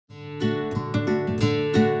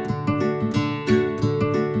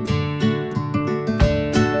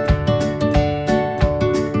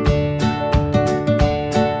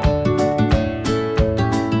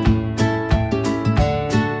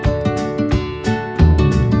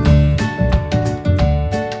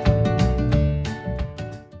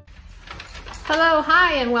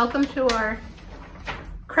Hi, and welcome to our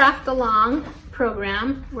craft along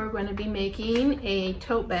program. We're going to be making a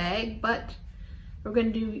tote bag, but we're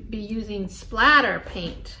going to be using splatter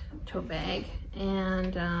paint tote bag.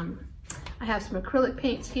 And I have some acrylic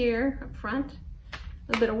paints here up front, a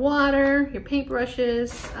little bit of water, your paintbrushes,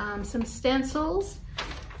 some stencils,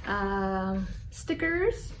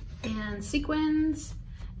 stickers, and sequins.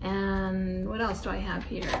 And what else do I have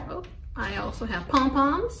here? Oh, I also have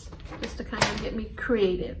pom-poms, just to kind of get me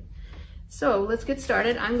creative. So let's get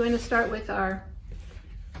started. I'm going to start with our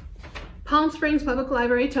Palm Springs Public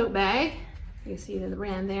Library tote bag. You see the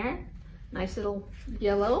brand there. Nice little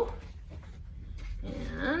yellow.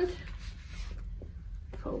 And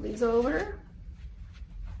fold these over.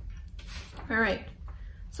 All right,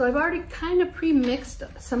 so I've already kind of pre-mixed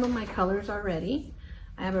some of my colors already.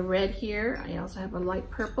 I have a red here. I also have a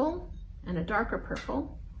light purple and a darker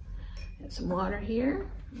purple. I have some water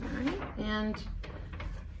here. All right, and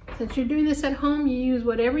since you're doing this at home, you use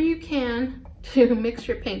whatever you can to mix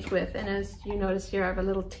your paints with. And as you notice here, I have a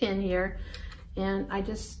little tin here, and I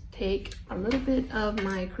just take a little bit of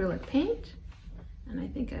my acrylic paint, and I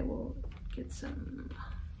think I will get some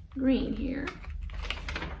green here.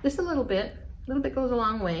 Just a little bit. A little bit goes a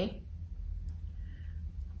long way.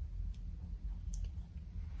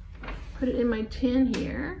 Put it in my tin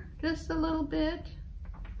here, just a little bit.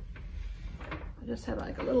 I just have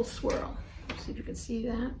like a little swirl. Let's see if you can see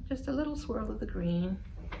that. Just a little swirl of the green.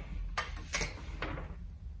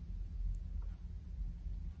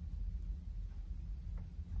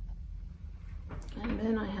 And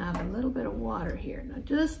then I have a little bit of water here. Now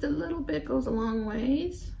just a little bit goes a long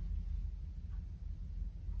ways.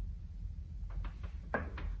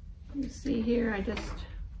 You see here, I just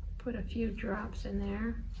put a few drops in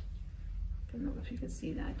there. I don't know if you can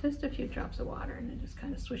see that. Just a few drops of water, and then just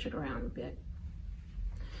kind of swish it around a bit.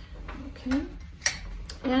 Okay,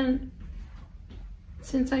 and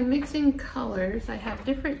since I'm mixing colors, I have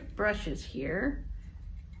different brushes here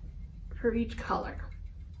for each color.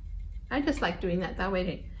 I just like doing that. That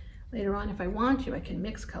way, later on, if I want to, I can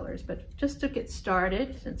mix colors. But just to get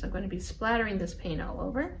started, since I'm going to be splattering this paint all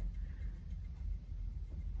over,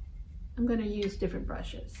 I'm going to use different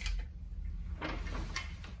brushes.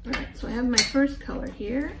 All right, so I have my first color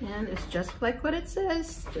here, and it's just like what it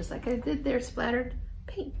says, just like I did there, splattered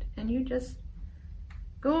paint. And you just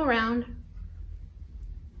go around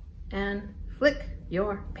and flick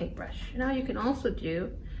your paintbrush. Now you can also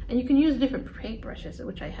do, and you can use different paintbrushes,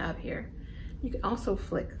 which I have here. You can also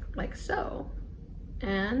flick like so,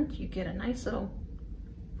 and you get a nice little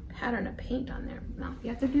pattern of paint on there. Now you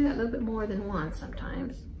have to do that a little bit more than once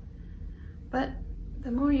sometimes, but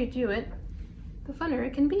the more you do it, the funner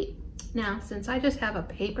it can be. Now, since I just have a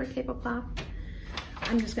paper tablecloth,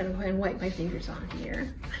 I'm just gonna go ahead and wipe my fingers on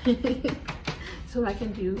here so I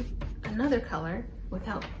can do another color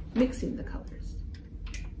without mixing the colors.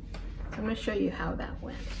 So I'm gonna show you how that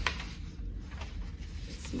went.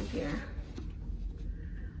 Let's see here.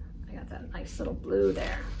 I got that nice little blue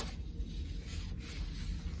there.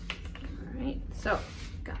 All right, so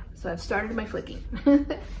I've started my flicking.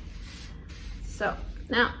 So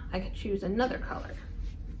now I can choose another color.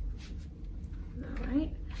 All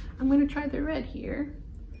right, I'm going to try the red here.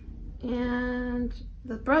 And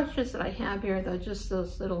the brushes that I have here, they're just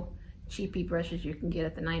those little cheapy brushes you can get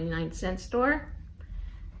at the 99-cent store.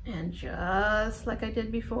 And just like I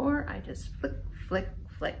did before, I just flick, flick,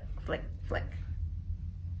 flick, flick, flick.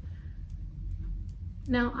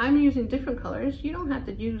 Now I'm using different colors. You don't have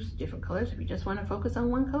to use different colors. If you just want to focus on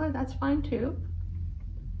one color, that's fine too.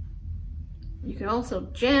 You can also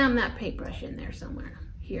jam that paintbrush in there somewhere,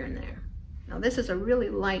 here and there. Now this is a really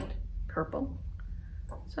light purple,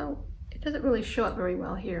 so it doesn't really show up very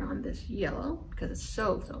well here on this yellow because it's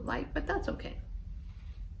so light, but that's okay.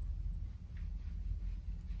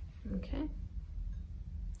 Okay.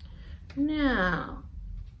 Now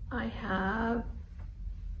I have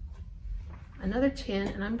another tin,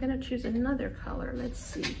 and I'm going to choose another color. Let's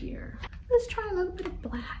see here. Let's try a little bit of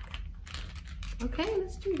black. Okay,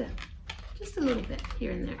 let's do that. Just a little bit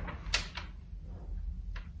here and there.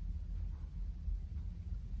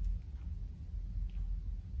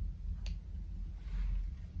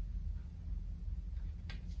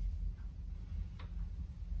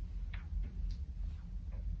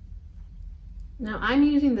 Now I'm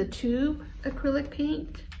using the tube acrylic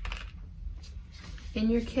paint. In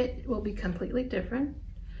your kit will be completely different.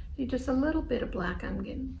 Just a little bit of black I'm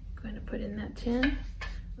going to put in that tin.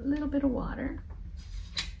 A little bit of water.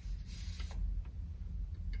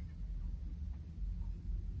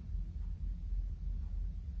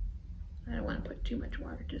 I don't want to put too much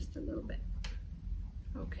water, just a little bit.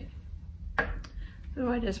 Okay. So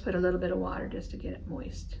I just put a little bit of water just to get it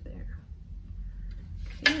moist there.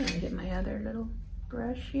 Okay, I'm gonna get my other little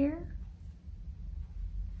brush here.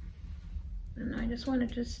 And I just want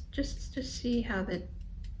to just to see how that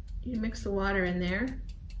you mix the water in there.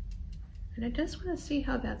 And I just want to see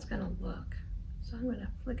how that's going to look. So I'm going to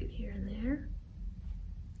flick it here and there.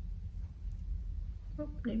 Oh,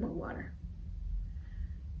 need more water.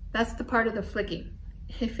 That's the part of the flicking.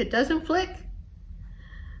 If it doesn't flick,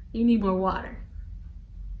 you need more water.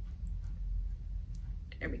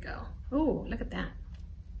 There we go. Oh, look at that.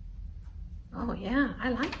 Oh yeah, I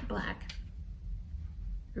like the black.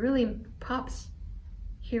 It really pops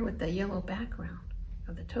here with the yellow background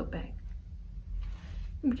of the tote bag.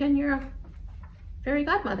 Pretend you're a fairy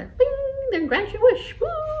godmother. Bing! Then grant your wish. Woo!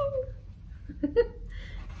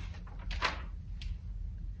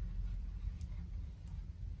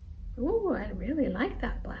 Ooh, I really like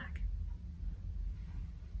that black.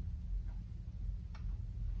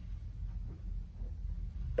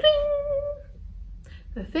 Bing!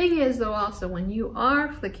 The thing is though also, when you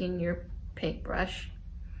are flicking your paintbrush,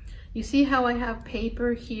 you see how I have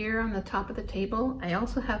paper here on the top of the table? I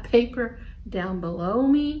also have paper down below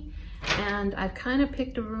me, and I've kind of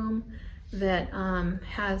picked a room that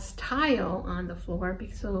has tile on the floor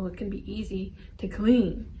so it can be easy to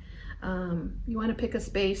clean. You want to pick a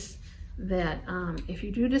space that if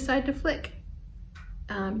you do decide to flick,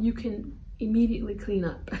 you can immediately clean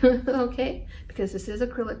up, okay? Because this is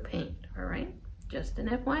acrylic paint, all right? Just an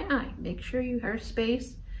FYI, make sure your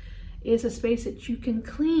space is a space that you can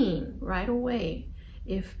clean right away.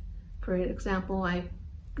 If, for example, I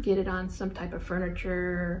get it on some type of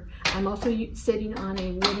furniture. I'm also sitting on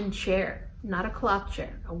a wooden chair, not a cloth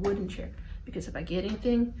chair, a wooden chair. Because if I get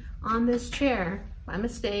anything on this chair by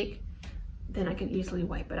mistake, then I can easily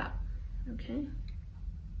wipe it up, okay?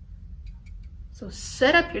 So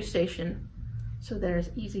set up your station so there's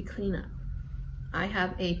easy cleanup. I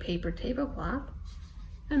have a paper tablecloth,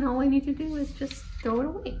 and all I need to do is just throw it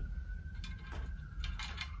away.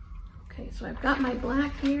 Okay, so I've got my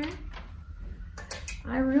black here.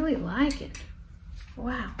 I really like it.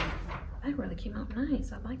 Wow, that really came out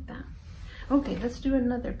nice. I like that. Okay, let's do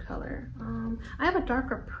another color. I have a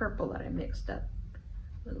darker purple that I mixed up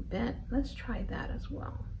a little bit. Let's try that as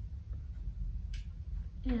well.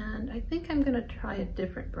 And I think I'm gonna try a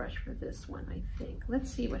different brush for this one, I think.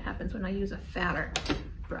 Let's see what happens when I use a fatter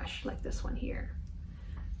brush like this one here.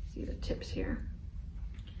 See the tips here.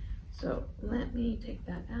 So let me take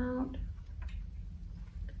that out.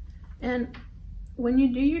 And when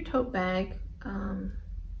you do your tote bag,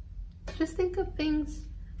 just think of things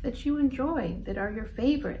that you enjoy, that are your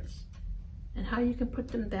favorites, and how you can put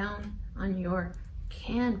them down on your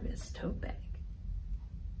canvas tote bag.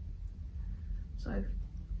 So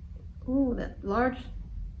that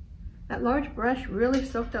large brush really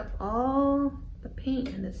soaked up all the paint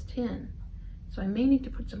in this tin. So I may need to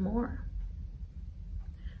put some more.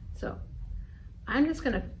 So I'm just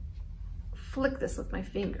gonna flick this with my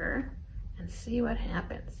finger and see what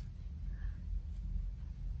happens.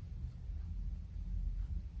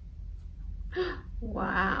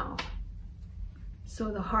 Wow.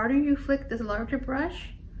 So the harder you flick this larger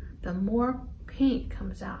brush, the more paint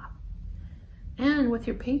comes out. And with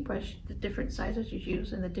your paintbrush, the different sizes you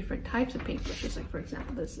use and the different types of paintbrushes, like for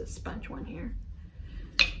example, this is a sponge one here,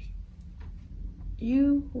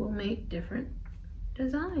 you will make different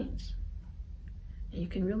designs. And you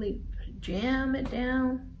can really jam it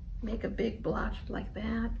down, make a big blotch like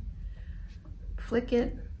that, flick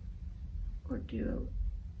it, or do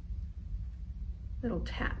little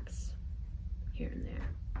taps here and there.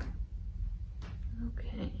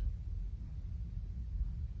 Okay.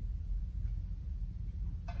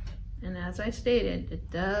 And as I stated, it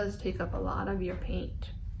does take up a lot of your paint.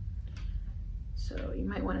 So you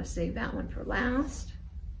might want to save that one for last,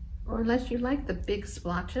 or unless you like the big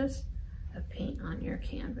splotches of paint on your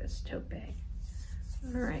canvas tote bag.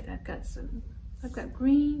 All right, I've got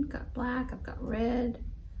green, got black, I've got red,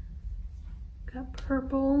 got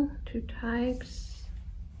purple, two types.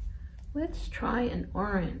 Let's try an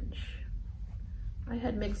orange. I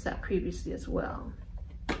had mixed that previously as well,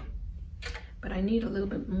 but I need a little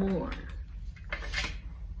bit more. I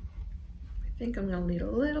think I'm gonna need a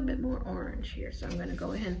little bit more orange here, so I'm gonna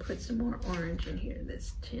go ahead and put some more orange in here,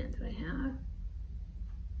 this tin that I have.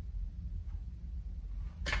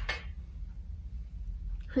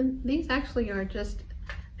 And these actually are just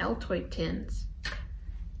Altoid tins.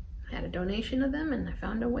 I had a donation of them and I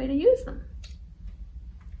found a way to use them.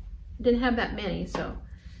 Didn't have that many, so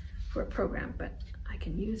for a program, but I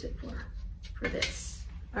can use it for this.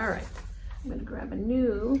 All right, I'm gonna grab a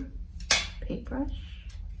new paintbrush.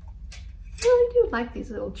 really do like these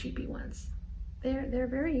little cheapy ones. They're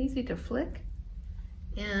very easy to flick,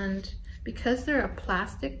 and because they're a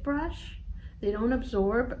plastic brush, they don't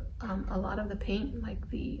absorb a lot of the paint like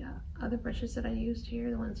the other brushes that I used here,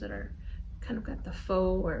 the ones that are kind of got the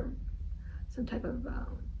faux or some type of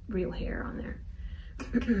real hair on there.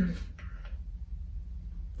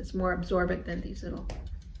 It's more absorbent than these little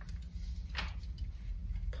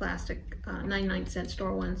plastic 99-cent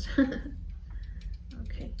store ones.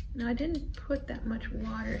 Okay, now I didn't put that much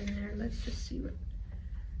water in there. Let's just see what,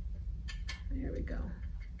 there we go.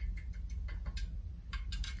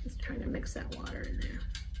 Just trying to mix that water in there.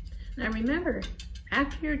 Now remember,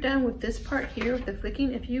 after you're done with this part here with the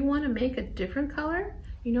flicking, if you want to make a different color,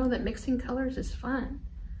 you know that mixing colors is fun.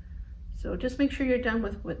 So just make sure you're done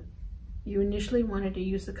with what you initially wanted to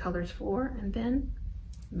use the colors for, and then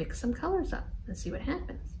mix some colors up and see what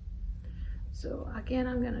happens. So again,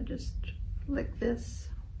 I'm gonna just flick this.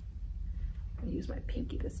 I'll use my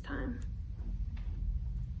pinky this time.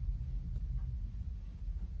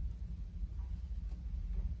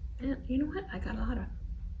 And you know what? I got a lot of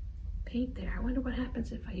paint there. I wonder what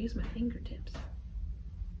happens if I use my fingertips.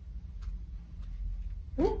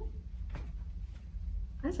 Ooh.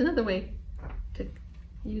 That's another way to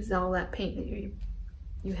use all that paint that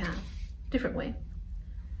you have. Different way.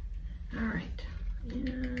 All right,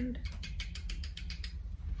 and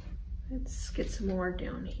let's get some more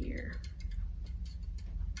down here.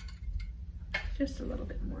 Just a little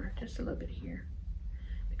bit more, just a little bit here,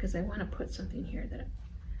 because I want to put something here that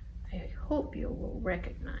I hope you will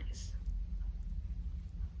recognize.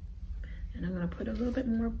 And I'm going to put a little bit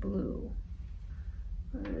more blue.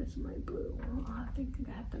 Where's my blue? Oh, I think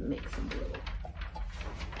I have to make some blue.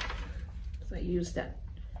 So I used that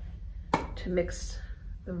to mix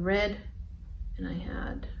the red, and I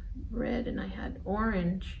had red and I had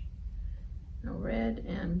orange, no, red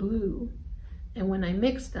and blue. And when I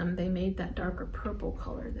mixed them, they made that darker purple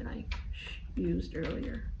color that I used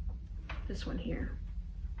earlier. This one here.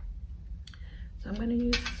 So I'm going to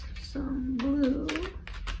use some blue.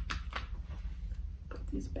 Put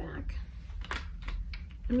these back.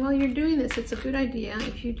 And while you're doing this, it's a good idea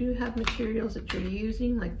if you do have materials that you're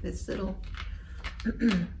using, like this little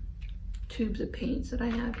tubes of paints that I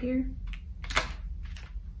have here.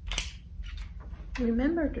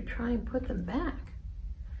 Remember to try and put them back.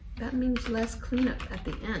 That means less cleanup at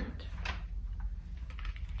the end.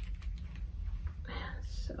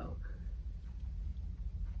 So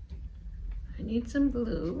I need some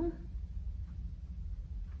blue.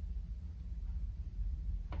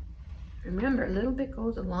 Remember, a little bit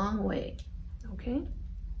goes a long way, okay?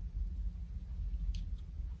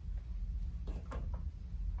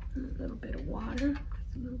 A little bit of water,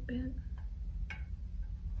 just a little bit.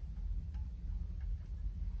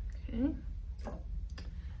 Okay.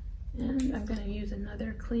 And I'm going to use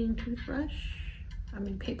another clean toothbrush. I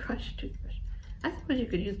mean paintbrush, toothbrush. I suppose you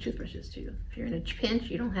could use toothbrushes too. If you're in a pinch,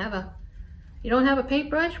 you don't have a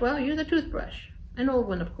paintbrush, well, use a toothbrush. An old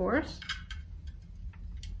one, of course.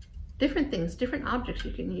 Different things, different objects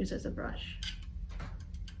you can use as a brush.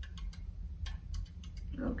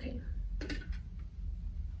 Okay.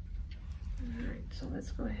 All right, so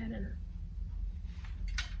let's go ahead and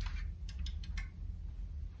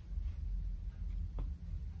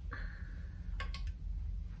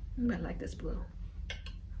I like this blue.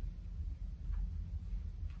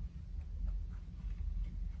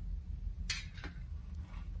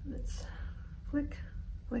 Let's flick,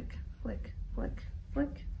 flick, flick, flick,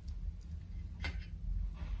 flick.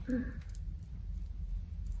 Okay.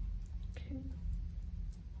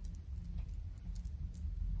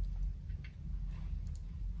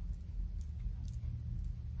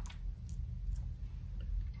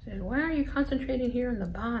 So why are you concentrating here on the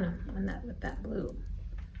bottom on that with that blue?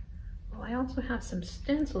 Well, I also have some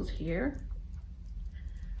stencils here,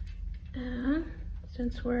 and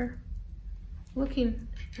since we're looking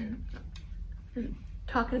and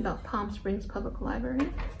talking about Palm Springs Public Library,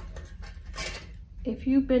 if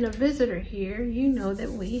you've been a visitor here, you know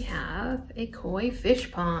that we have a koi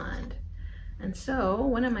fish pond. And so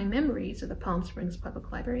one of my memories of the Palm Springs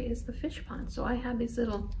Public Library is the fish pond. So I have these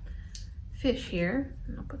little fish here,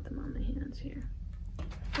 and I'll put them on my hands here.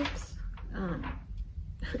 Oops.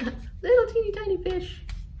 Little teeny tiny fish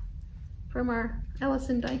from our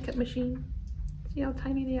Ellison die cut machine. See how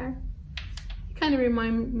tiny they are? They kind of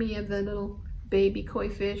remind me of the little baby koi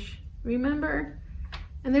fish. Remember?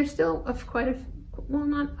 And they're still of quite a, well,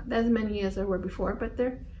 not as many as there were before, but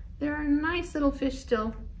there are nice little fish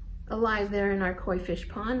still alive there in our koi fish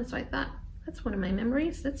pond. So I thought, that's one of my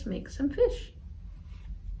memories. Let's make some fish.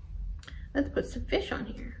 Let's put some fish on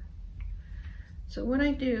here. So what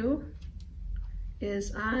I do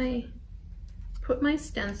is I put my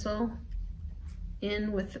stencil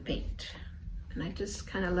in with the paint and I just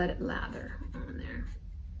kind of let it lather on there.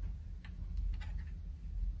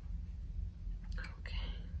 Okay,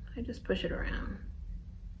 I just push it around.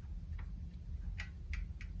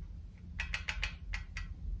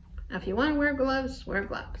 Now if you want to wear gloves, wear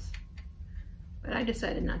gloves. But I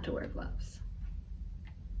decided not to wear gloves.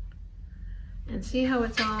 And see how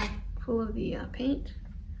it's all full of the paint?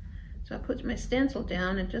 So I put my stencil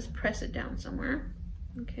down and just press it down somewhere,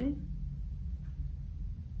 okay?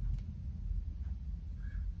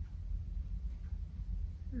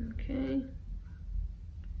 Okay.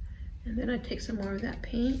 And then I take some more of that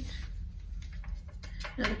paint.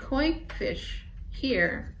 Now the koi fish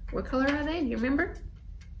here, what color are they? Do you remember?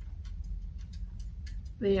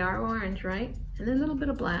 They are orange, right? And then a little bit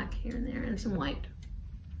of black here and there and some white.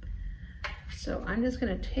 So I'm just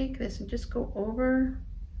going to take this and just go over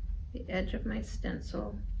the edge of my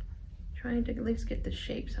stencil, trying to at least get the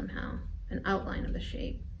shape somehow, an outline of the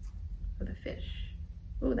shape of the fish.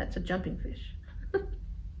 Oh, that's a jumping fish.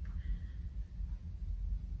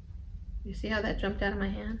 You see how that jumped out of my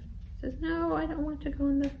hand? It says, no, I don't want to go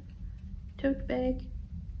in the tote bag.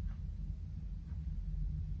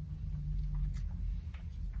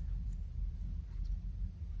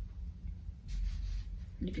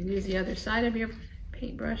 You can use the other side of your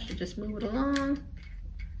paintbrush to just move it along,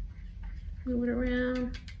 move it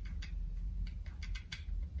around.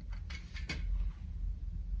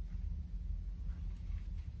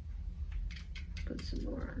 Put some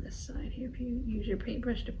more on this side here if you use your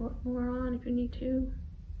paintbrush to put more on if you need to.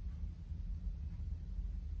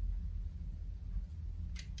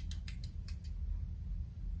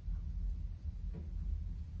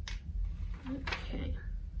 Okay.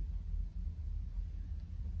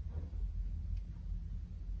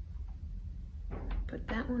 Put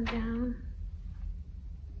that one down.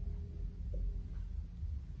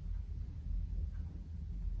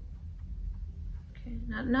 Okay,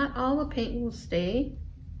 not all the paint will stay.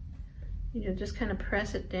 You just kind of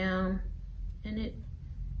press it down and it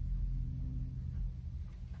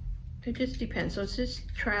just depends. So it's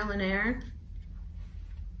just trial and error.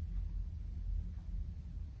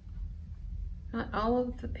 Not all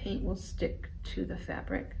of the paint will stick to the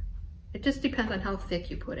fabric. It just depends on how thick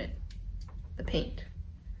you put it. The paint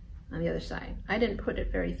on the other side. I didn't put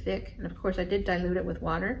it very thick, and of course I did dilute it with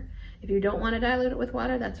water. If you don't want to dilute it with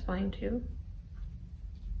water, that's fine too.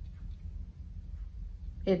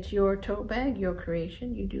 It's your tote bag, your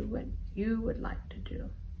creation. You do what you would like to do.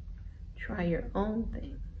 Try your own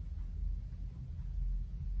thing.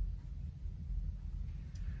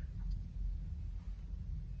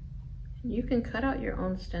 And you can cut out your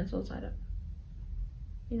own stencils out of,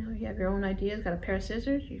 you know, you have your own ideas, got a pair of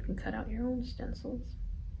scissors, you can cut out your own stencils.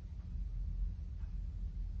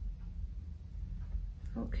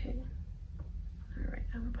 Okay. All right,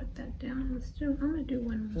 I'm gonna put that down. I'm gonna do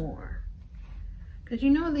one more. Because you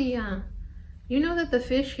know that the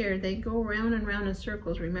fish here, they go round and round in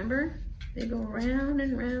circles, remember? They go round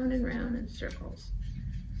and round and round in circles.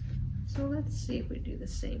 So let's see if we do the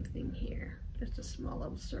same thing here. Just a small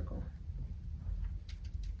little circle.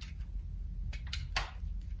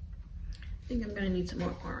 I think I'm going to need some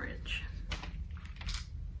more orange.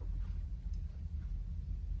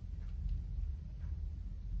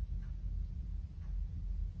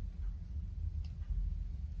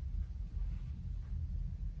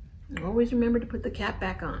 Always remember to put the cap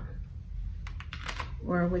back on.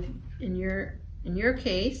 Or in your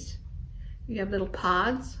case, you have little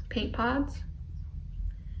pods, paint pods.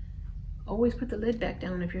 Always put the lid back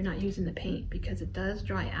down if you're not using the paint, because it does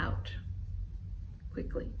dry out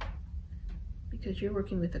quickly because you're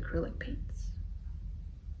working with acrylic paints.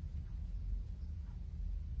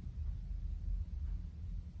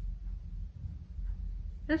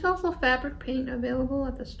 There's also fabric paint available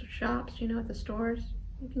at the shops, you know, at the stores.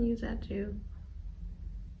 You can use that too.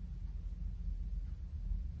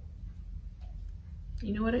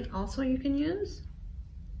 You know what also you can use?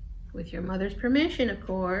 With your mother's permission, of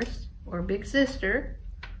course, or big sister,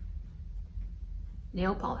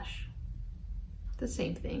 nail polish. The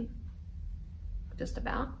same thing, just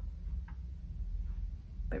about.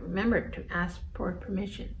 But remember to ask for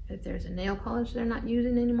permission. If there's a nail polish they're not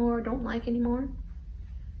using anymore or don't like anymore,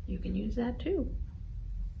 you can use that too.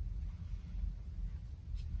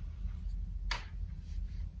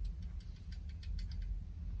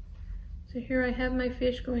 So here I have my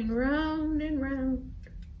fish going round and round,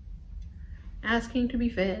 asking to be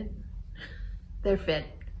fed. They're fed.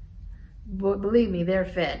 Believe me, they're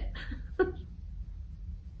fed.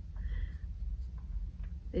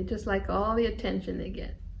 They just like all the attention they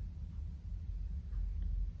get.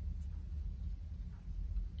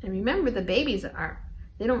 And remember, the babies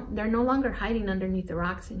they're no longer hiding underneath the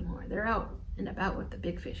rocks anymore. They're out and about with the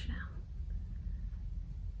big fish now.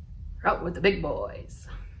 They're out with the big boys.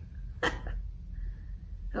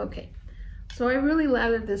 Okay, so I really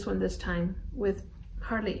lathered this one this time with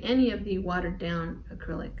hardly any of the watered down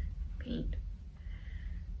acrylic paint.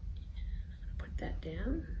 Put that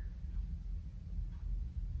down.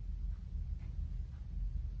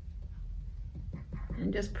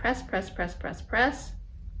 And just press, press, press, press, press.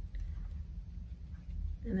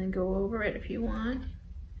 And then go over it if you want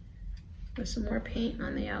with some more paint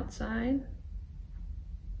on the outside.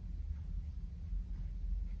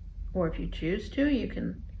 Or if you choose to, you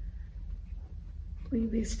can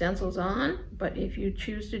leave these stencils on, but if you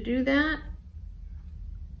choose to do that,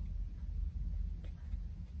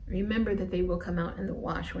 remember that they will come out in the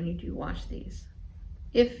wash when you do wash these,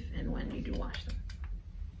 if and when you do wash them.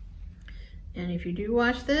 And if you do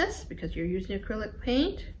wash this, because you're using acrylic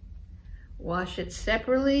paint, wash it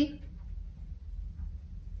separately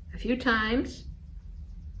a few times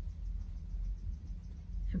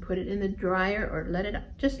and put it in the dryer, or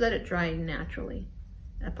just let it dry naturally.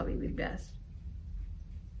 That'd probably be best.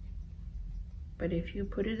 But if you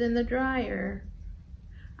put it in the dryer,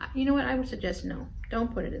 you know what, I would suggest no,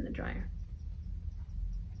 don't put it in the dryer.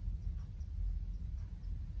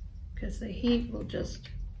 Because the heat will just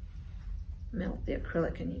melt the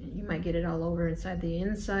acrylic and you might get it all over inside the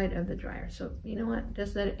inside of the dryer. So you know what,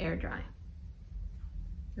 just let it air dry.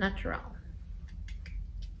 Natural.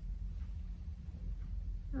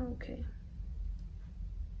 Okay.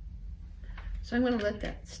 So I'm going to let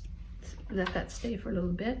that stay for a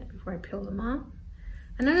little bit before I peel them off.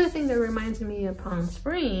 Another thing that reminds me of Palm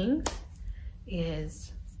Springs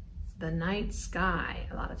is the night sky.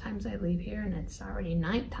 A lot of times I leave here and it's already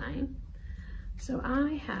nighttime. So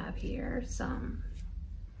I have here some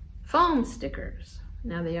foam stickers.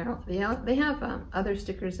 Now they have other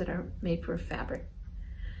stickers that are made for fabric.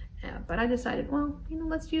 But I decided, well, you know,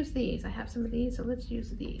 let's use these. I have some of these, so let's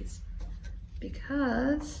use these.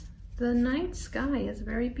 Because the night sky is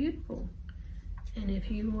very beautiful. And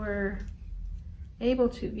if you were able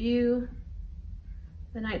to view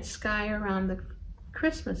the night sky around the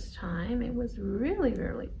Christmas time, it was really,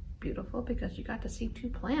 really beautiful because you got to see two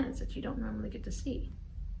planets that you don't normally get to see.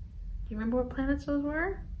 Do you remember what planets those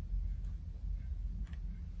were?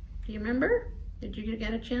 Do you remember? Did you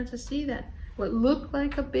get a chance to see that? What looked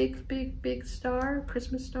like a big, big, big star,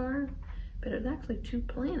 Christmas star, but it was actually two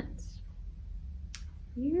planets.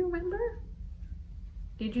 You remember?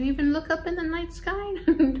 Did you even look up in the night sky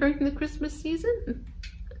during the Christmas season?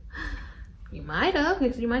 You might have,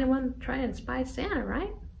 because you might have wanted to try and spy Santa,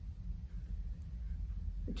 right?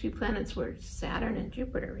 The two planets were Saturn and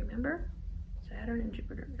Jupiter, remember? Saturn and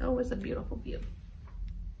Jupiter. Oh, it was a beautiful view.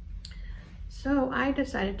 So I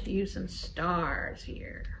decided to use some stars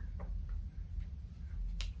here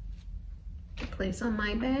to place on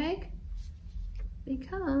my bag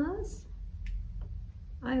because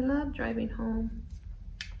I love driving home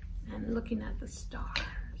and looking at the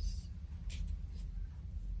stars.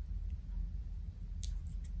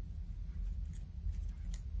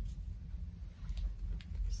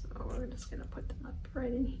 So we're just going to put them up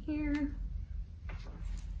right in here.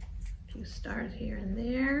 A few stars here and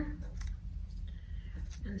there.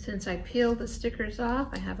 And since I peeled the stickers off,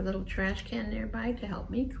 I have a little trash can nearby to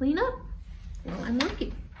help me clean up while I'm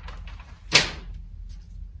working. Okay.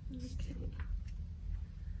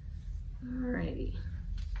 Alrighty.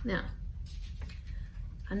 Now,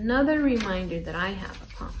 another reminder that I have of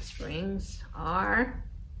Palm Springs are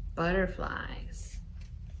butterflies.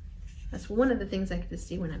 That's one of the things I get to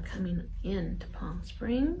see when I'm coming into Palm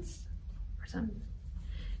Springs,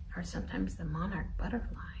 or sometimes the monarch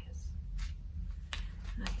butterflies.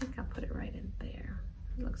 And I think I'll put it right in there.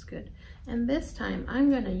 It looks good. And this time I'm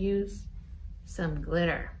going to use some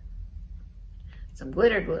glitter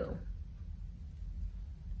glue.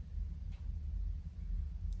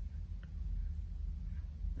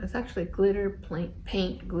 It's actually glitter,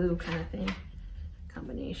 paint, glue kind of thing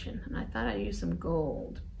combination. And I thought I'd use some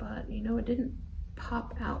gold, but you know, it didn't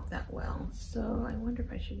pop out that well. So I wonder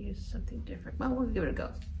if I should use something different. Well, we'll give it a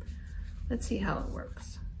go. Let's see how it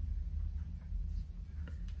works.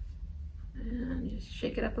 And just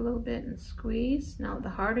shake it up a little bit and squeeze. Now, the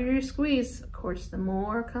harder you squeeze, of course, the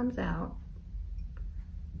more comes out.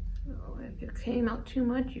 So if it came out too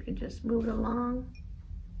much, you can just move it along.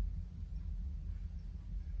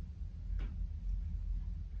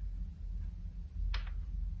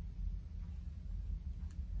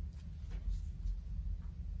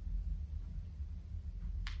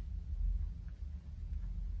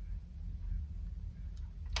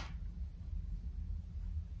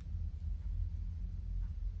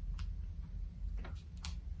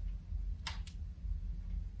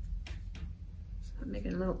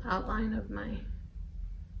 making a little outline of my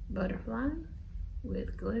butterfly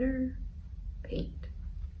with glitter paint.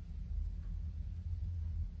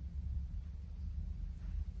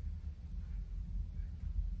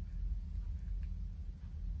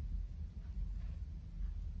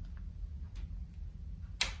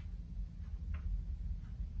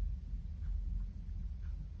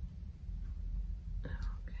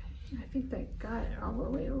 Okay, I think I got it all the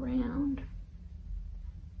way around.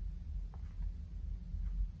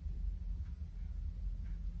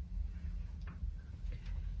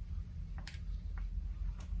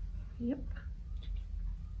 Yep.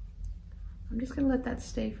 I'm just going to let that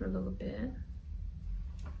stay for a little bit.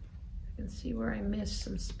 I can see where I missed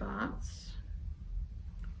some spots.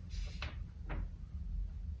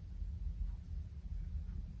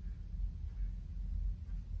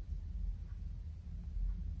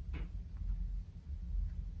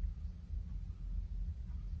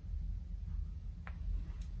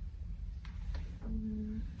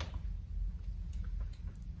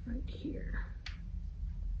 Right here.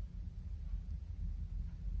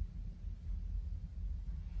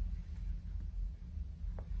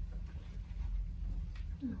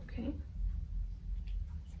 Okay.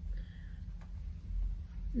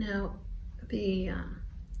 Now the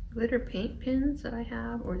glitter paint pins that I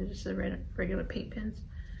have, or just the regular paint pins,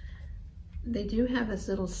 they do have this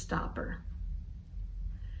little stopper.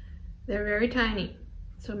 They're very tiny,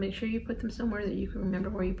 so make sure you put them somewhere that you can remember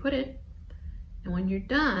where you put it. And when you're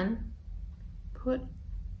done, put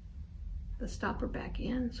the stopper back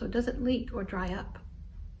in so it doesn't leak or dry up.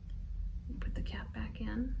 Put the cap back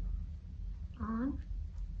in, on,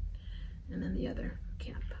 and then the other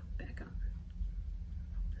cap back on.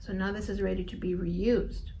 So now this is ready to be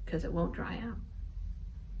reused because it won't dry out.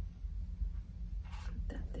 Put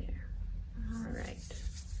that there. All right.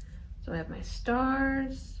 So I have my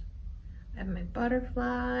stars, I have my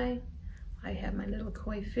butterfly, I have my little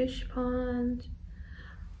koi fish pond.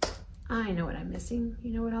 I know what I'm missing.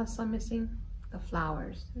 You know what else I'm missing? The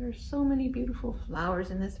flowers. There's so many beautiful flowers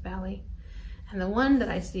in this valley. And the one that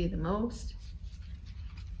I see the most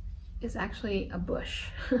is actually a bush,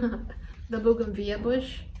 the bougainvillea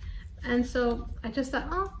bush. And so I just thought,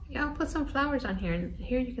 oh yeah, I'll put some flowers on here. And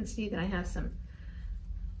here you can see that I have some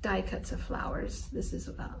die cuts of flowers. This is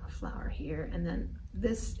a flower here, and then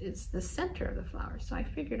this is the center of the flower. So I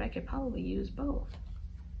figured I could probably use both.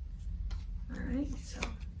 All right, so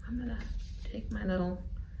I'm gonna take my little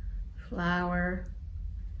flower,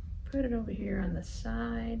 put it over here on the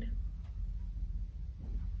side.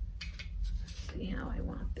 Let's see how I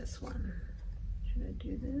want this one. Should I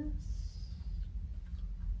do this?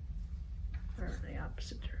 Or the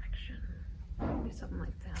opposite direction? Maybe something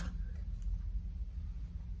like that.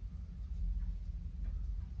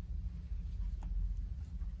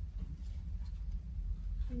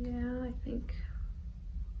 Yeah, I think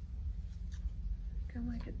I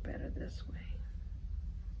like it better this way.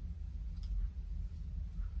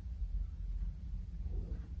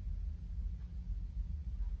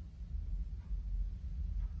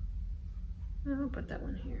 I'll put that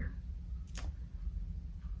one here.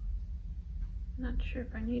 Not sure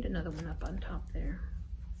if I need another one up on top there.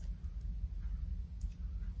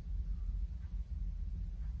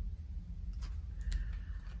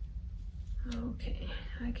 Okay,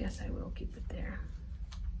 I guess I will keep it there.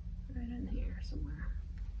 Right in here somewhere.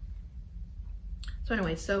 So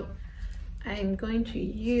anyway, so I'm going to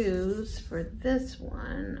use for this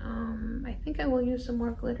one, I think I will use some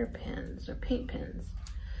more glitter pens or paint pens.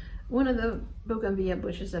 One of the bougainvillea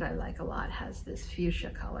bushes that I like a lot has this fuchsia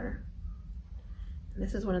color.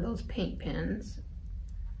 This is one of those paint pens.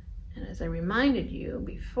 And as I reminded you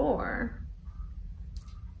before,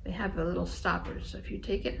 they have the little stoppers. So if you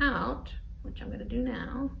take it out, which I'm going to do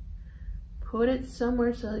now, put it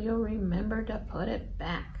somewhere so you'll remember to put it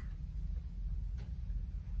back.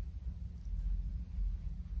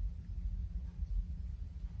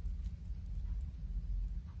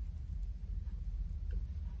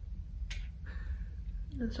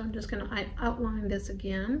 And so I'm just going to outline this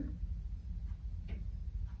again.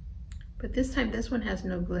 But this time, this one has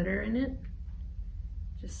no glitter in it.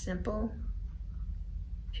 Just simple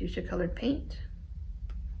fuchsia colored paint.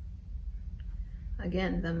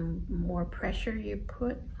 Again, the more pressure you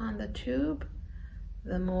put on the tube,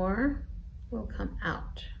 the more will come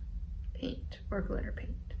out paint or glitter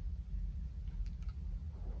paint.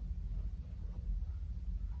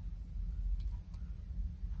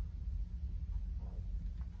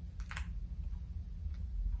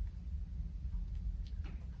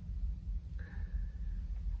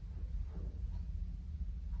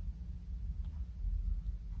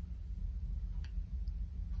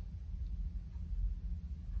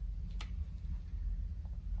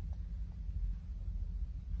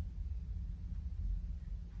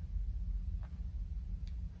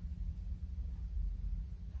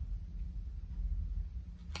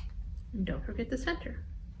 And don't forget the center.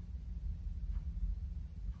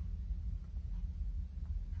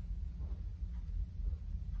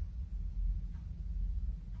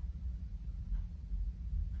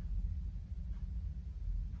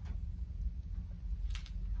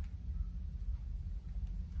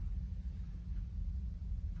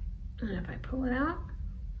 And if I pull it out,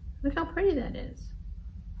 look how pretty that is.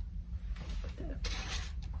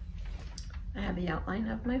 I have the outline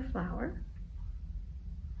of my flower.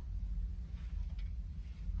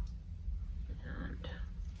 And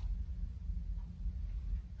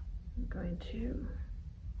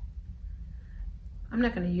I'm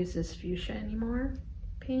not going to use this fuchsia anymore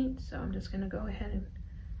paint, so I'm just going to go ahead and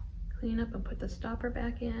clean up and put the stopper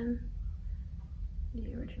back in,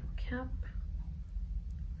 the original cap,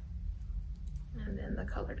 and then the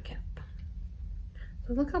colored cap.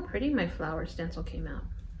 So look how pretty my flower stencil came out.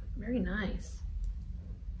 Very nice.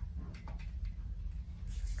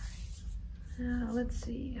 Now let's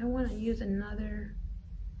see, I want to use another,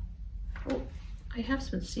 oh, I have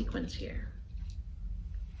some sequins here.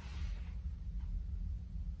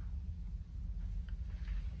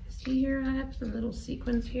 See here, I have some little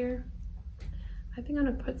sequins here. I think I'm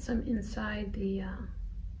going to put some inside the,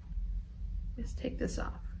 let's take this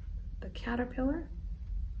off. The caterpillar,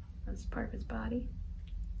 that's part of his body.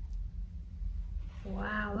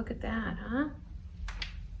 Wow, look at that, huh?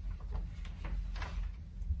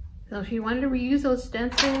 So if you wanted to reuse those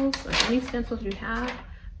stencils, or any stencils you have,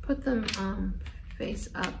 put them face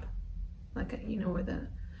up, like you know where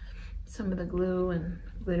some of the glue and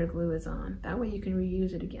glitter glue is on. That way you can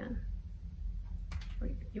reuse it again. Or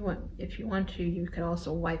if you want to, you could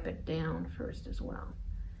also wipe it down first as well.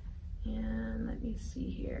 And let me see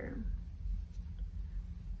here.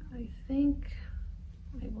 I think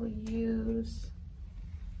I will use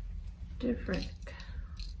a different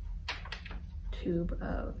tube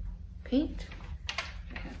of paint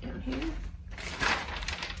I have down here.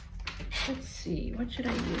 Let's see, what should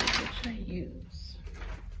I use? What should I use?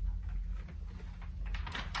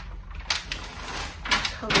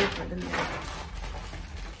 Color for the middle.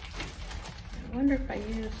 I wonder if I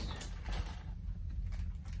used,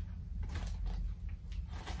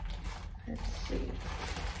 let's see.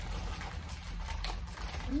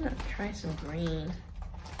 I'm gonna try some green.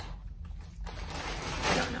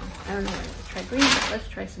 I don't know whether to try green, but let's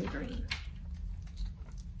try some green.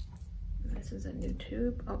 And this is a new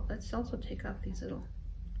tube. Oh, let's also take off these little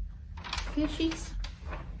fishies.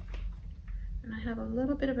 And I have a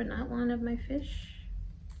little bit of an outline of my fish.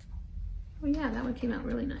 Oh yeah, that one came out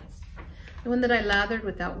really nice. The one that I lathered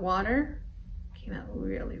without water came out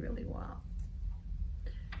really, really well.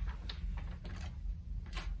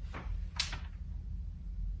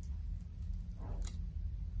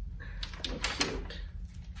 So cute.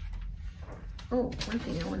 Oh, one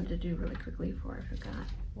thing I wanted to do really quickly before I forgot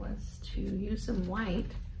was to use some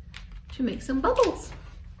white to make some bubbles.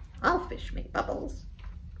 All fish make bubbles.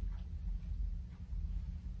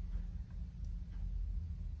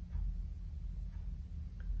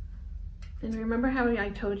 And remember how I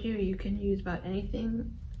told you you can use about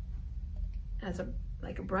anything as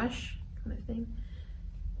like a brush kind of thing?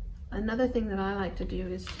 Another thing that I like to do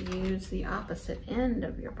is to use the opposite end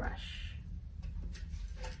of your brush.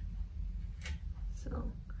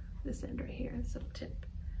 So this end right here, this little tip.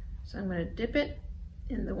 So I'm going to dip it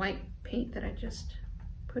in the white paint that I just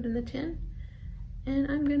put in the tin, and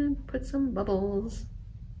I'm going to put some bubbles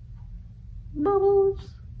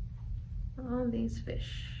on these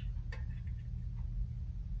fish.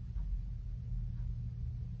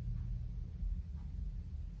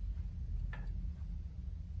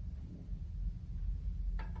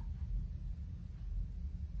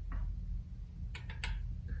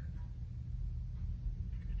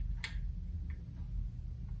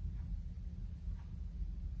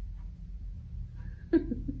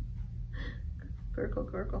 Gurgle,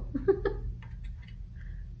 gurgle.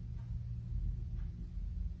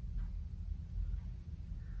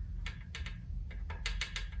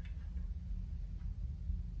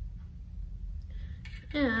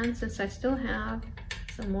 And since I still have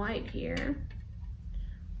some white here,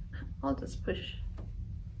 I'll just push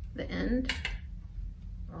the end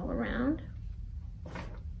all around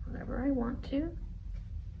whenever I want to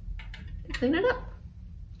clean it up.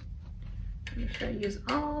 Make sure I use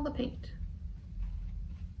all the paint.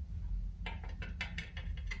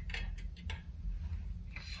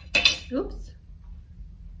 Oops.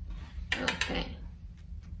 Okay.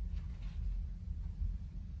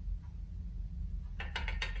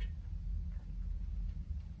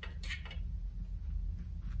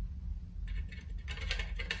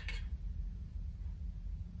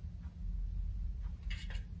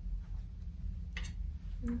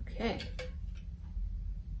 Okay.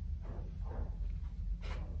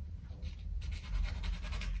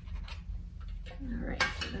 All right,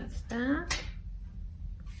 so that's that.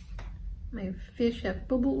 My fish have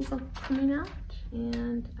bubbles coming out,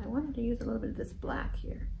 and I wanted to use a little bit of this black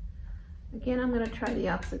here. Again, I'm going to try the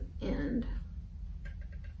opposite end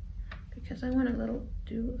because I want to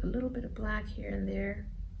do a little bit of black here and there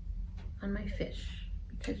on my fish,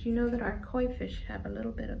 because you know that our koi fish have a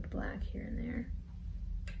little bit of black here and there.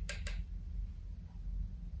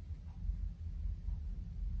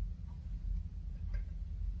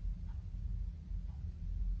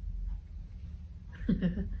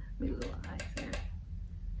 Maybe little eyes there.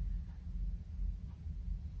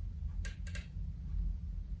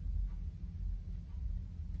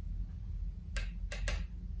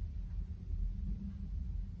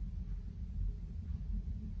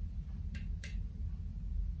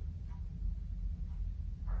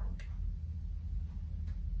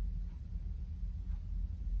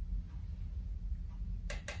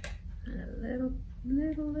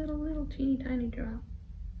 And a little teeny tiny drop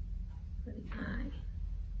for the eye.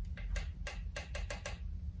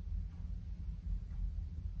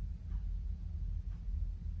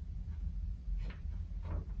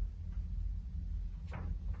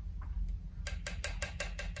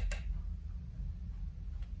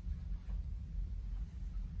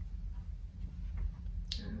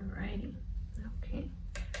 Alrighty, okay.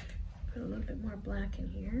 Put a little bit more black in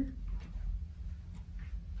here.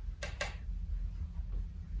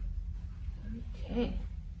 Okay,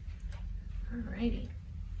 alrighty,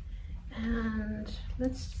 and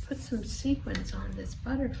let's put some sequins on this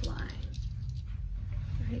butterfly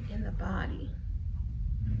right in the body.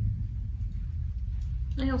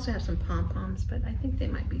 I also have some pom-poms, but I think they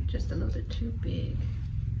might be just a little bit too big.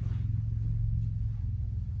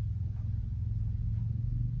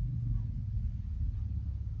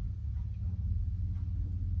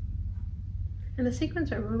 And the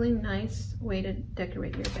sequins are a really nice way to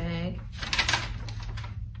decorate your bag.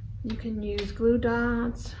 You can use glue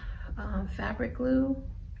dots, fabric glue,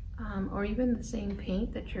 or even the same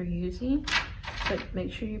paint that you're using, but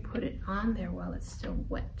make sure you put it on there while it's still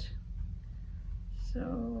wet.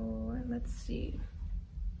 So let's see,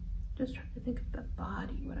 just trying to think of the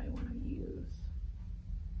body, what I want to use.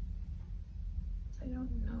 I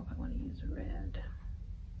don't know if I want to use red.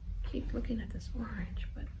 Keep looking at this orange,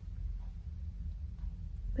 but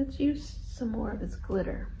let's use some more of this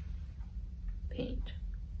glitter paint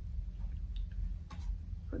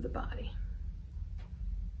for the body.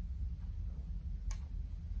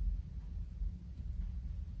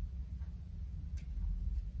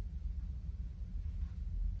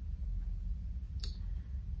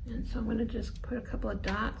 And so I'm going to just put a couple of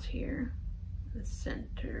dots here in the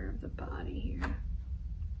center of the body here.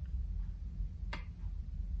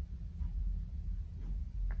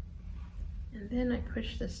 And then I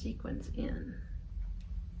push the sequins in.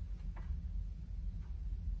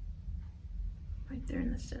 Right there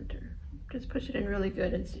in the center. Just push it in really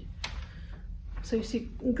good and see. So you see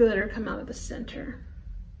glitter come out of the center.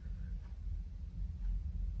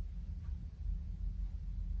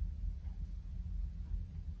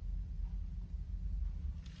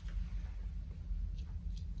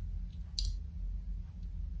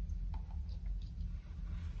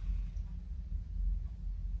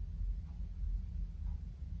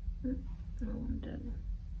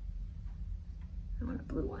 I want a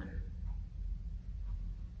blue one.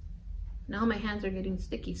 Now my hands are getting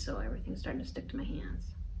sticky, so everything's starting to stick to my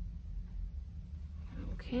hands.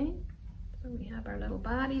 Okay, so we have our little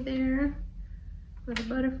body there with a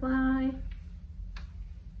butterfly.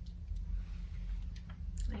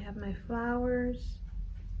 I have my flowers.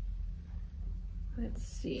 Let's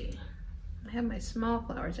see. I have my small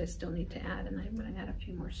flowers I still need to add, and I'm going to add a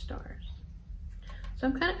few more stars.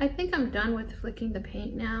 So I think I'm done with flicking the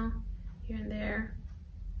paint now, here and there.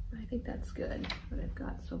 I think that's good, what I've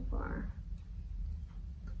got so far.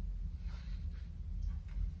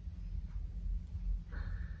 I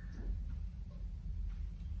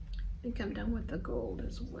think I'm done with the gold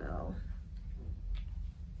as well.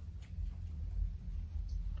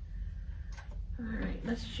 All right,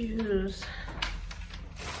 let's use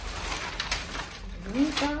a green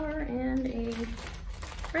flower and a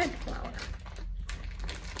red flower.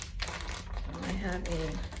 I have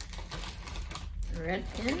a red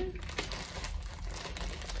pen,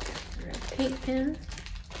 a red paint pen,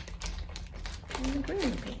 and a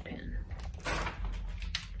green paint pen.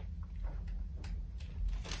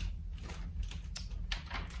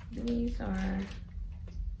 These are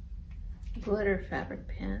glitter fabric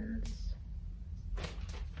pens.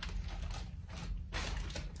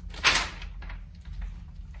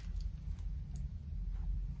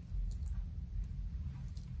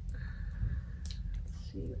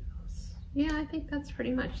 Yeah, I think that's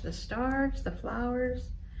pretty much the stars, the flowers,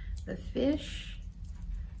 the fish,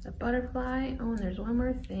 the butterfly. Oh, and there's one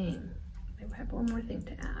more thing. I have one more thing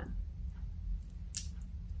to add.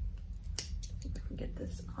 See if I can get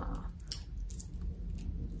this off.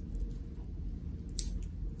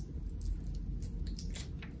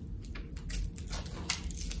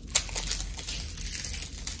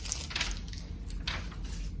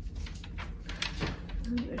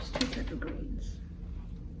 Oh, there's two types of greens.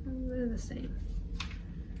 Oh, they're the same.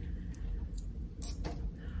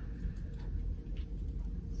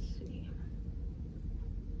 Let's see.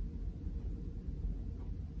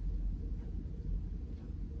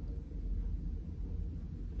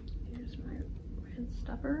 Here's my red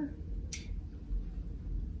stubber.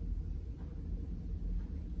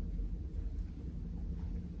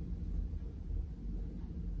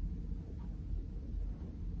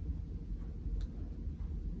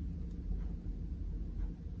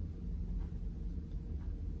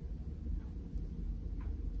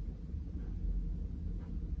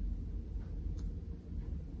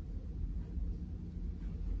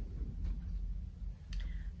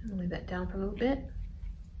 I'm gonna leave that down for a little bit.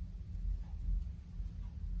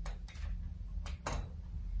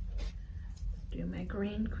 Do my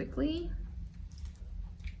green quickly.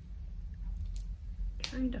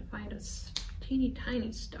 Trying to find a teeny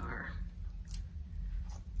tiny star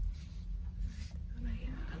that I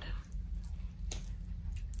had.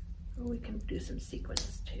 Oh, we can do some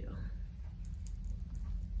sequins too.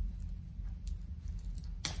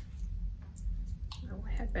 Oh,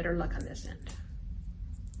 I had better luck on this end.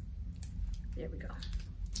 There we go.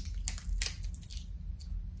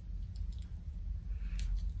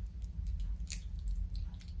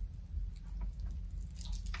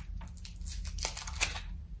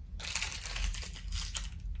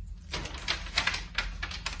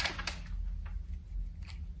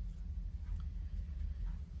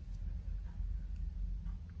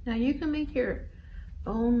 Now you can make your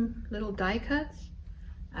own little die cuts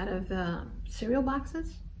out of the cereal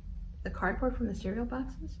boxes, the cardboard from the cereal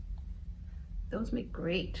boxes. Those make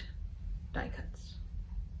great die cuts.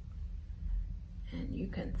 And you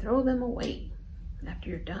can throw them away after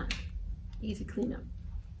you're done. Easy cleanup.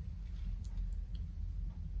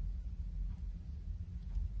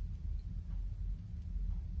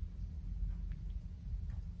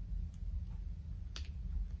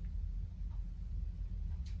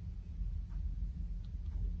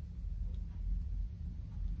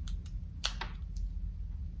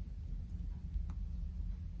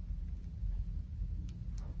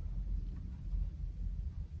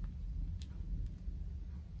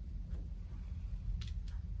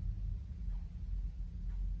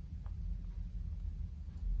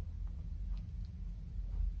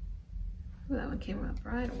 Ooh, that one came up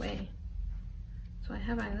right away. So I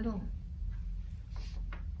have my little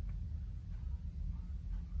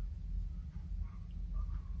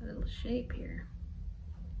shape here.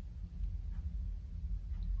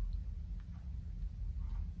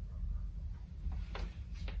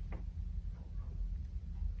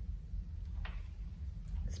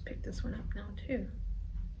 Let's pick this one up now too.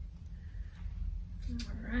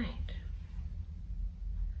 All right.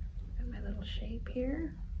 Got my little shape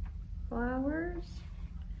here. Flowers.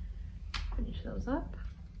 Finish those up.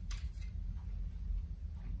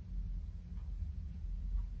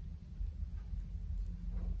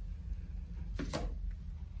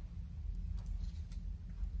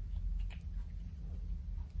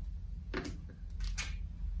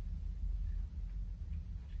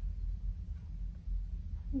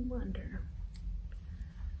 Wonder.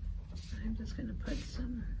 I'm just going to put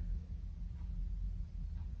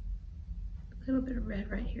a little bit of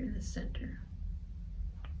red right here in the center.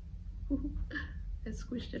 Ooh, I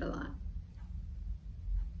squished it a lot.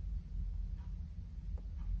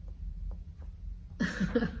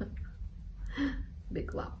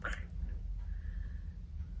 Big lump.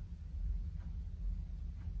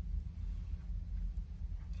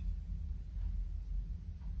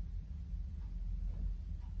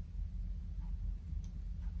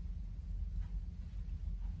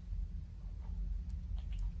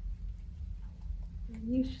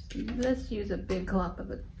 Let's use a big clump of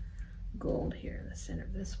the gold here in the center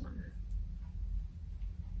of this one.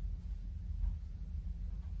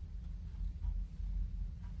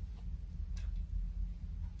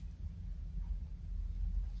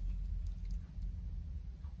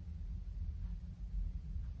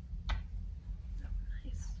 Oh,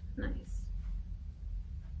 nice, nice.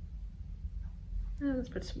 Now let's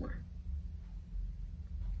put some more.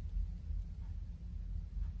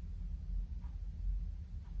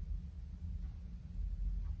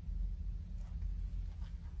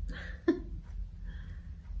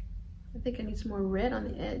 think I need some more red on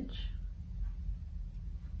the edge.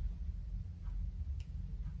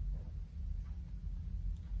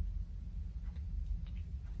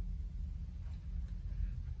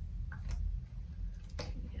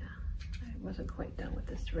 Yeah, I wasn't quite done with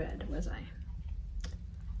this red, was I?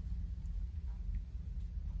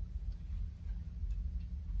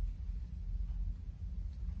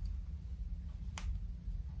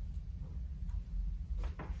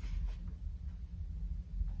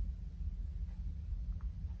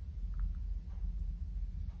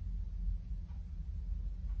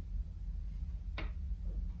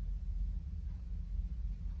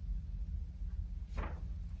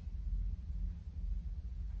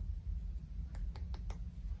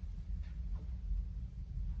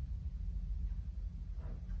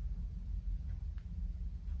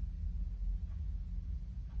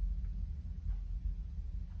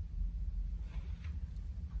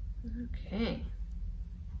 Okay.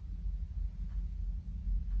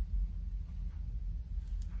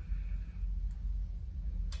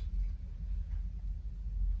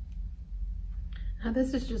 Now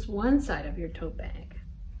this is just one side of your tote bag.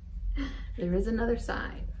 There is another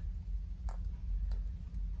side.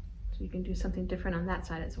 So you can do something different on that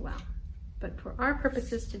side as well. But for our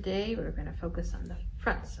purposes today, we're going to focus on the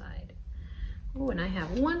front side. Oh, and I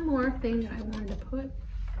have one more thing that I wanted to put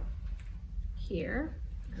here.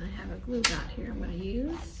 And I have a glue dot here I'm going to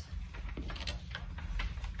use.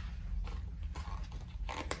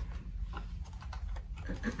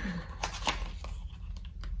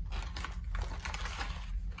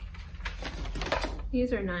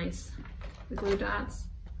 These are nice, the glue dots.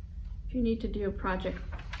 If you need to do a project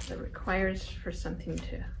that requires for something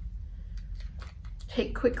to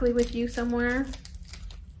take quickly with you somewhere,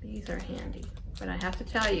 these are handy. But I have to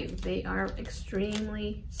tell you, they are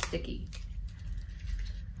extremely sticky.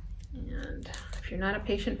 And if you're not a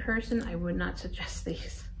patient person, I would not suggest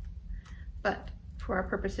these. But for our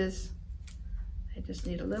purposes, I just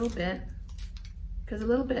need a little bit, because a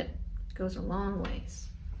little bit goes a long ways.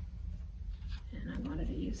 And I wanted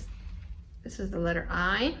to use, this is the letter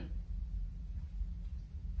I,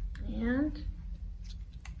 and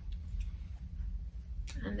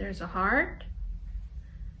there's a heart,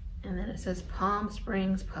 and then it says Palm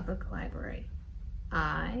Springs Public Library.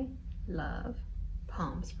 I love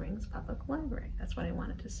Palm Springs Public Library. That's what I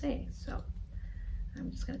wanted to say. So I'm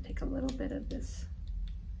just going to take a little bit of this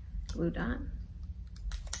glue dot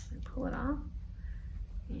and pull it off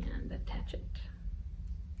and attach it.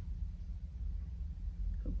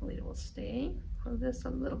 Hopefully it will stay for this a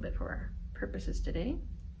little bit for our purposes today.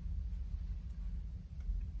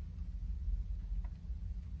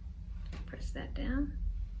 Press that down.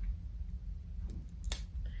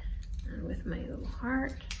 And with my little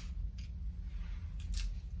heart,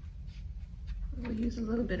 we'll use a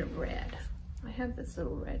little bit of red. I have this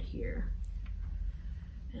little red here.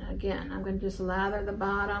 And again, I'm going to just lather the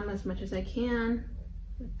bottom as much as I can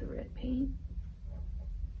with the red paint.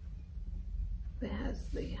 It has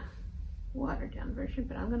the watered down version,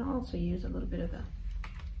 but I'm going to also use a little bit of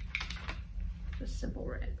the simple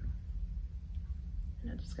red.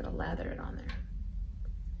 And I'm just going to lather it on there.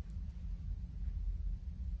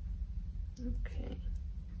 Okay.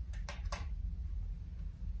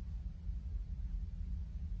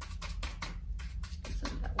 Get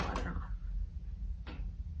some of that water off.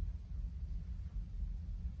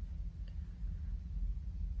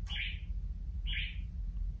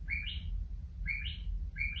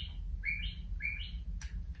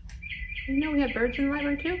 You know we have birds in the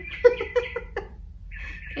library too?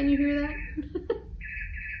 Can you hear that?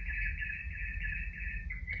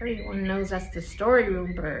 Everyone knows that's the story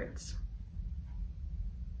room birds.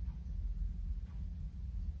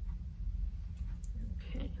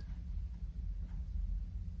 Okay.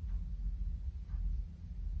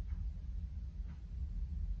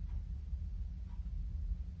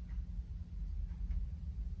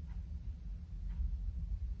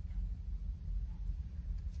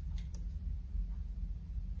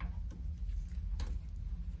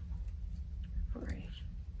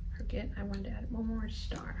 I wanted to add one more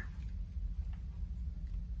star.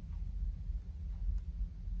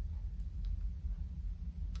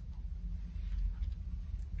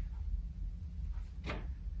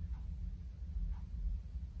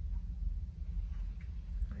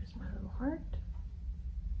 Where's my little heart?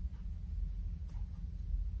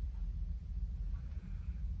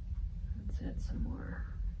 Let's add some more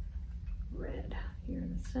red here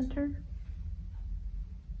in the center.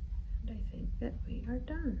 And I think that we are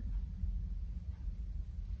done.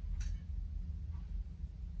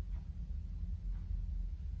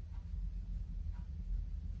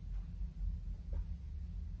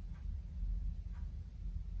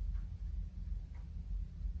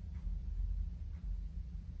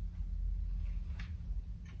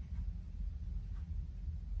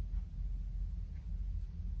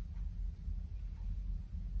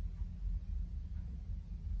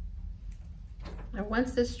 And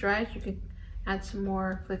once this dries, you can add some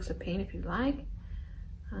more flicks of paint if you like.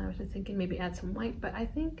 I was just thinking maybe add some white, but I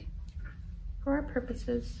think for our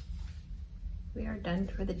purposes, we are done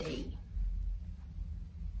for the day.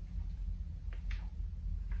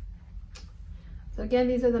 So again,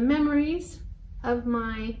 these are the memories of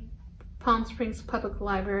my Palm Springs Public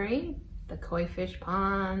Library, the koi fish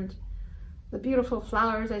pond, the beautiful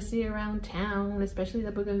flowers I see around town, especially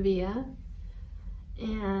the bougainvillea,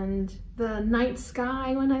 and the night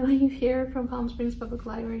sky when I leave here from Palm Springs Public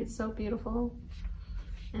Library. It's so beautiful.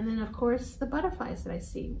 And then of course the butterflies that I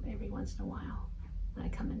see every once in a while when I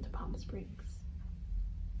come into Palm Springs.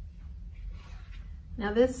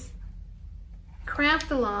 Now this craft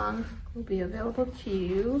along will be available to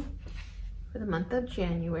you for the month of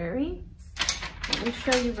January. Let me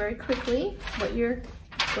show you very quickly what you're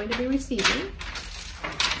going to be receiving.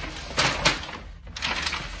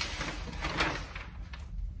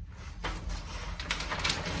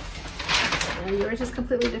 Now yours is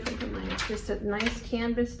completely different from mine. It's just a nice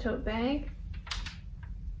canvas tote bag.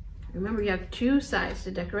 Remember, you have two sides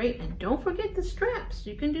to decorate, and don't forget the straps.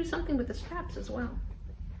 You can do something with the straps as well.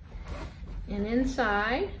 And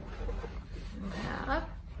inside, you have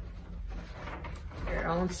your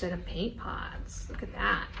own set of paint pods. Look at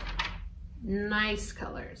that. Nice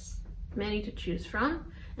colors. Many to choose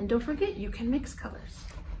from. And don't forget, you can mix colors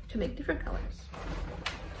to make different colors.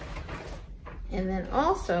 And then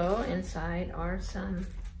also inside are some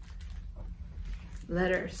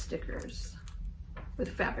letter stickers with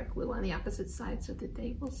fabric glue on the opposite side so that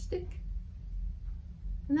they will stick.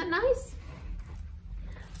 Isn't that nice?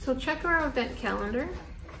 So check our event calendar,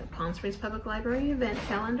 the Palm Springs Public Library event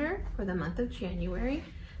calendar for the month of January,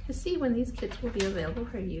 to see when these kits will be available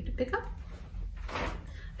for you to pick up.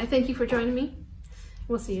 I thank you for joining me.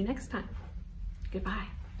 We'll see you next time. Goodbye.